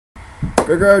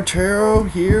Gregor Arturo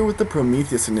here with the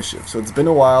Prometheus initiative. So it's been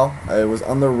a while. I was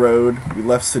on the road. We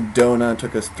left Sedona. It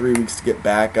took us 3 weeks to get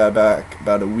back. Got back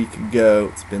about a week ago.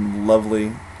 It's been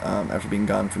lovely after being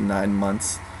gone for 9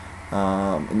 months.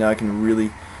 And now I can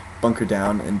really bunker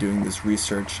down and doing this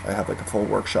research. I have like a full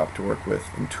workshop to work with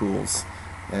and tools.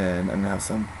 And I'm going to have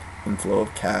some inflow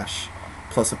of cash,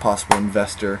 plus a possible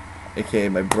investor, aka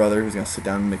my brother, who's going to sit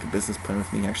down and make a business plan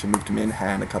with me. He actually moved to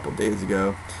Manhattan a couple days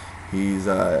ago. He's,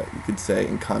 you could say,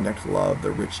 in contact with a lot of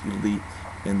the rich elite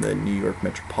in the New York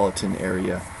metropolitan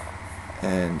area,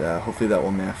 and hopefully that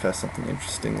will manifest something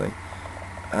interestingly.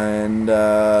 And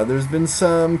there's been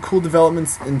some cool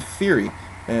developments in theory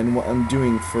and what I'm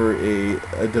doing for a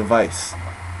device.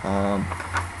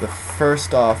 The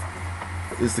first off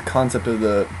is the concept of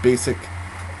the basic,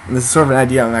 and this is sort of an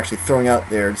idea I'm actually throwing out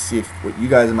there to see if what you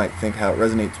guys might think, how it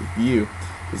resonates with you,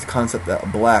 is the concept that a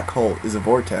black hole is a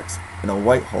vortex and a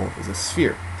white hole is a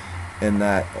sphere, and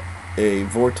that a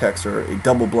vortex or a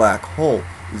double black hole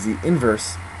is the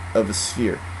inverse of a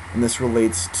sphere. And this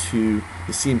relates to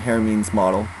Nassim Haramein's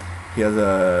model. He has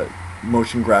a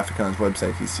motion graphic on his website,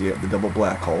 if you see it, the double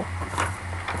black hole.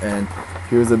 And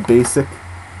here's a basic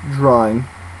drawing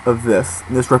of this.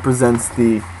 And this represents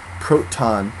the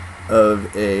proton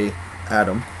of a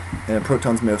atom, and a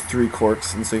proton's made of 3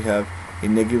 quarks, and so you have a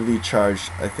negatively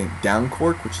charged, I think, down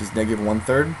quark, which is negative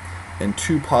 1/3, and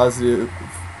 2 positive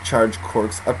charged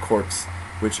quarks, up quarks,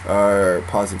 which are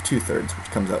positive 2/3,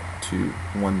 which comes up to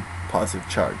 1 positive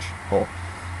charge hole.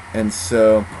 And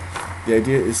so the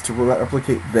idea is to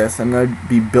replicate this. I'm going to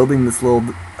be building this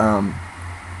little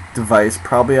device,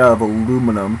 probably out of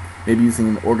aluminum, maybe using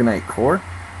an orgonite core.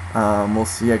 We'll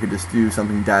see. I could just do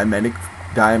something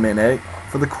diamagnetic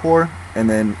for the core, and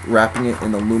then wrapping it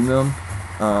in aluminum.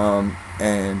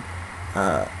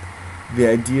 The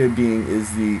idea being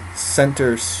is the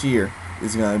center sphere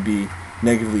is going to be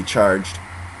negatively charged,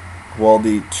 while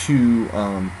the 2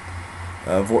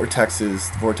 vortex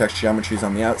geometries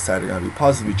on the outside are going to be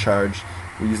positively charged.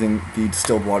 We're using the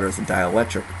distilled water as a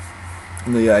dielectric.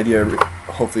 And the idea,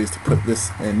 hopefully, is to put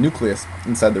this nucleus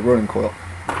inside the rodin coil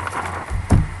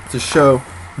to show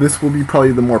this will be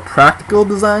probably the more practical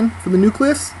design for the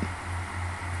nucleus.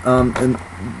 And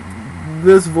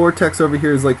this vortex over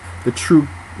here is like the true,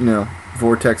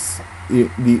 vortex, the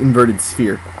inverted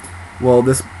sphere. Well,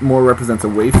 this more represents a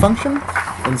wave function,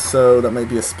 and so that might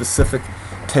be a specific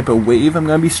type of wave I'm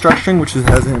going to be structuring, which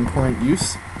has an important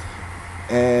use.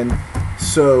 And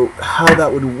so how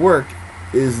that would work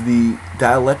is the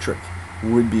dielectric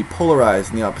would be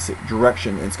polarized in the opposite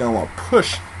direction, and it's going to want to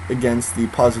push against the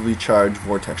positively charged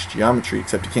vortex geometry,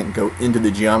 except you can't go into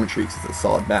the geometry because it's a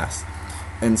solid mass.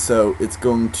 And so it's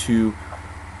going to,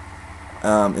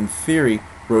 in theory,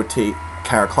 rotate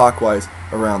counterclockwise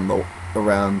around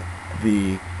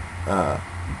the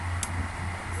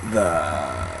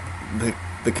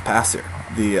capacitor,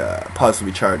 the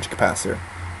positively charged capacitor,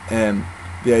 and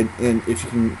if you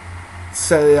can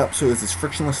set it up so it's as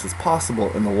frictionless as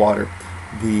possible in the water,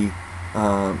 the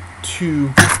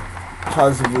 2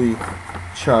 positively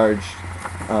charged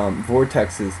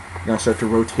vortexes are going to start to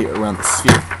rotate around the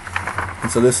sphere.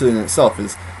 And so this in itself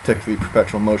is technically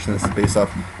perpetual motion. This is based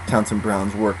off Townsend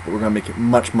Brown's work, but we're going to make it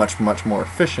much, much, much more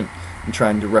efficient in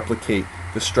trying to replicate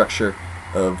the structure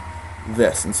of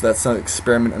this. And so that's an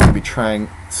experiment I'm going to be trying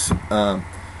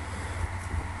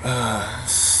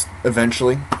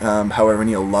eventually. However, I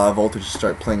need a lot of voltage to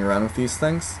start playing around with these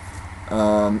things.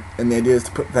 And the idea is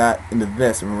to put that into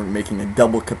this, and we're making a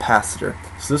double capacitor.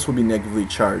 So this will be negatively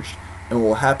charged. And what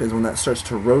will happen is when that starts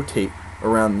to rotate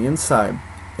around the inside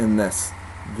in this,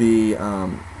 the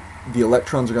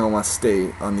electrons are going to want to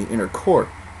stay on the inner core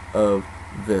of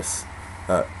this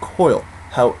coil.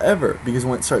 However, because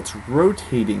when it starts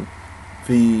rotating,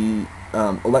 the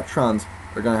electrons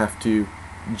are going to have to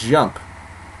jump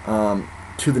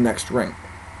to the next ring.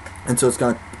 And so it's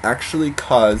going to actually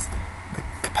cause the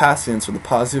capacitance, or the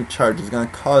positive charge is going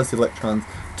to cause the electrons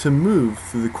to move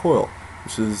through the coil,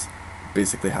 which is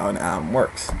basically how an atom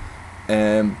works.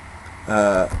 And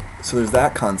so there's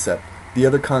that concept. The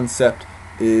other concept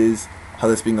is how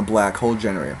this being a black hole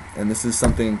generator, and this is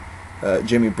something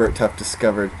Jamie Berthoff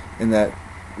discovered, in that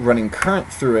running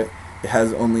current through it, it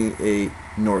has only a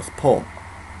north pole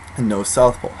and no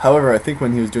south pole. However, I think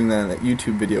when he was doing that in that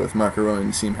YouTube video with Mark Rowan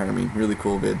and Nassim Haramein, really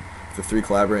cool vid, the 3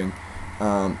 collaborating,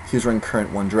 he was running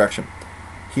current one direction.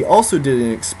 He also did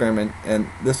an experiment, and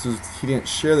he didn't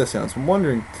share this out, so I'm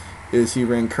wondering, is he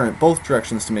ran current both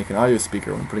directions to make an audio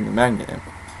speaker when putting a magnet in.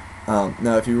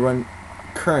 Now if you run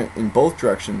current in both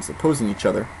directions opposing each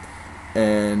other,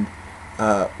 and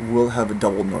will have a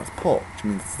double North Pole, which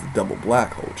means it's a double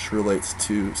black hole, which relates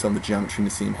to some of the geometry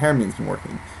Nassim Haramein's been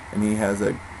working, and he has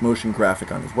a motion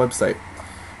graphic on his website.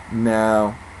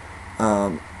 Now,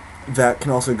 that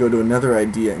can also go to another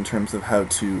idea in terms of how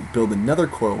to build another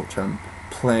coil, which I'm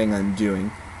planning on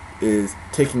doing, is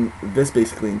taking this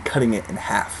basically and cutting it in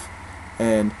half,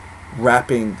 and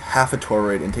wrapping half a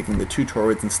toroid and taking the two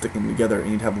toroids and sticking them together,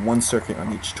 and you'd have one circuit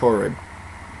on each toroid,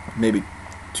 maybe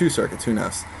two circuits, who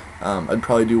knows. I'd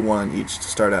probably do one on each to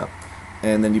start out,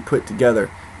 and then you put it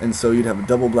together, and so you'd have a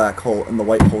double black hole and the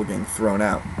white hole getting thrown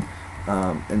out.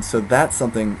 And so that's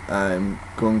something I'm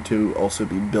going to also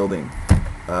be building.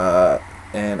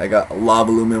 And I got a lot of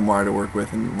aluminum wire to work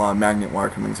with and a lot of magnet wire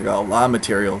coming, so I got a lot of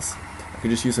materials. I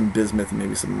could just use some bismuth and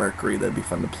maybe some mercury. That'd be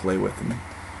fun to play with and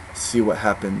see what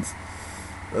happens.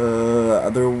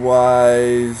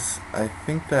 Otherwise, I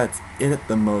think that's it at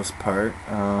the most part.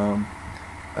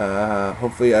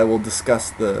 Hopefully I will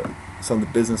discuss some of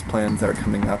the business plans that are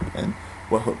coming up and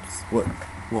what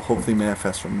will hopefully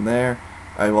manifest from there.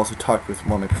 I've also talked with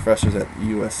one of my professors at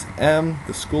USM,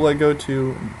 the school I go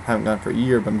to. I haven't gone for a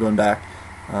year, but I'm going back.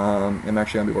 I'm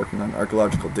actually going to be working on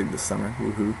archaeological dig this summer.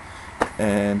 Woohoo!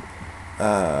 And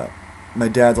my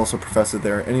dad's also a professor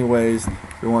there anyways.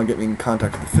 They want to get me in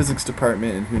contact with the physics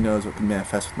department, and who knows what can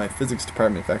manifest with my physics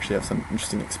department if I actually have some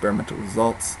interesting experimental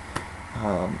results.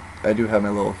 I do have my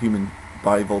little human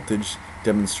body voltage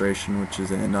demonstration, which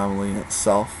is an anomaly in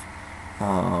itself,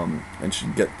 and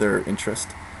should get their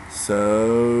interest.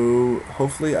 So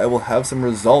hopefully I will have some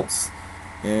results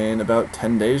in about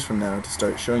 10 days from now to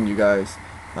start showing you guys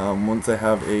once I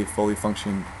have a fully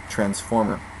functioning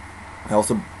transformer. I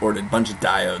also ordered a bunch of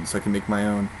diodes so I can make my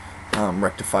own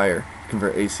rectifier,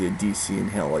 convert AC to DC and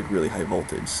handle like really high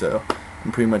voltage. So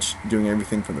I'm pretty much doing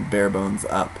everything from the bare bones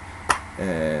up,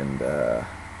 and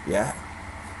yeah,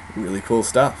 really cool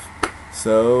stuff.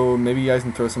 So maybe you guys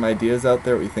can throw some ideas out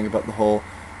there what you think about the whole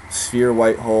sphere,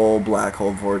 white hole, black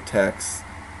hole, vortex,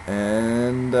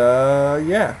 and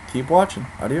yeah, keep watching.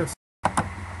 Adios.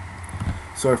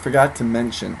 So I forgot to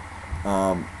mention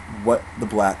what the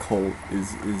black hole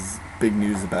is big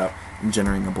news about in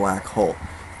generating a black hole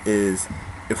is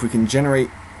if we can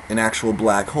generate an actual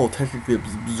black hole, technically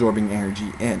it's absorbing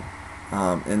energy in,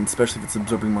 and especially if it's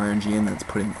absorbing more energy in than it's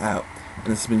putting out. And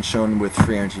this has been shown with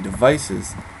free energy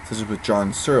devices, such as with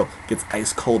John Searle. It gets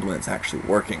ice cold when it's actually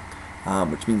working,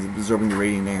 which means absorbing the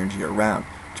radiant energy around,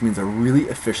 which means a really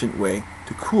efficient way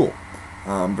to cool,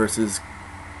 versus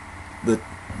the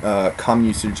common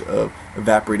usage of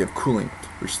evaporative cooling,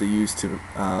 which they use to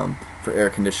for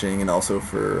air conditioning and also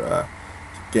for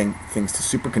getting things to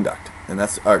superconduct. And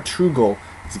that's our true goal,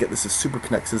 is to get this to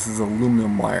superconduct. So this is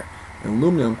aluminum wire, and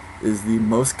aluminum is the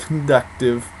most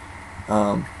conductive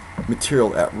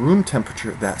material at room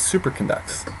temperature that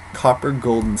superconducts. Copper,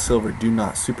 gold, and silver do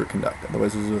not superconduct.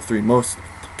 Otherwise, those are the three most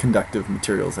conductive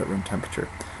materials at room temperature.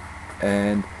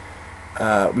 And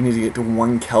we need to get to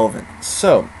 1 Kelvin.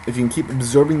 So if you can keep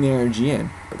absorbing the energy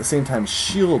in, but at the same time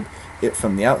shield it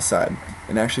from the outside,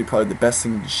 and actually probably the best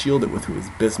thing to shield it with is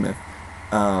bismuth,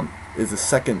 is the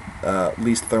second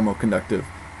least thermoconductive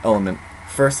element.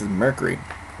 First is mercury.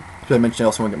 So I mentioned I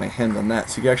also want to get my hands on that.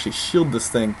 So you can actually shield this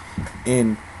thing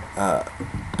in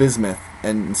bismuth,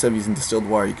 and instead of using distilled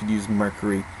water, you could use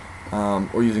mercury,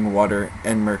 or using water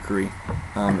and mercury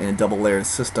in a double layer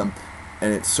system,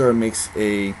 and it sort of makes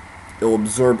it will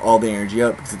absorb all the energy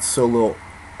out because it's so little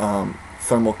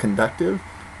thermal conductive.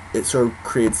 It sort of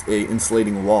creates a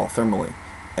insulating wall thermally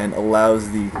and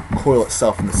allows the coil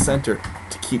itself in the center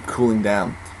to keep cooling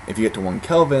down. If you get to 1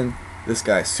 Kelvin, this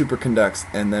guy superconducts,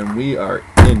 and then we are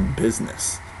in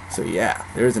business. So yeah,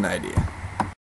 there's an idea.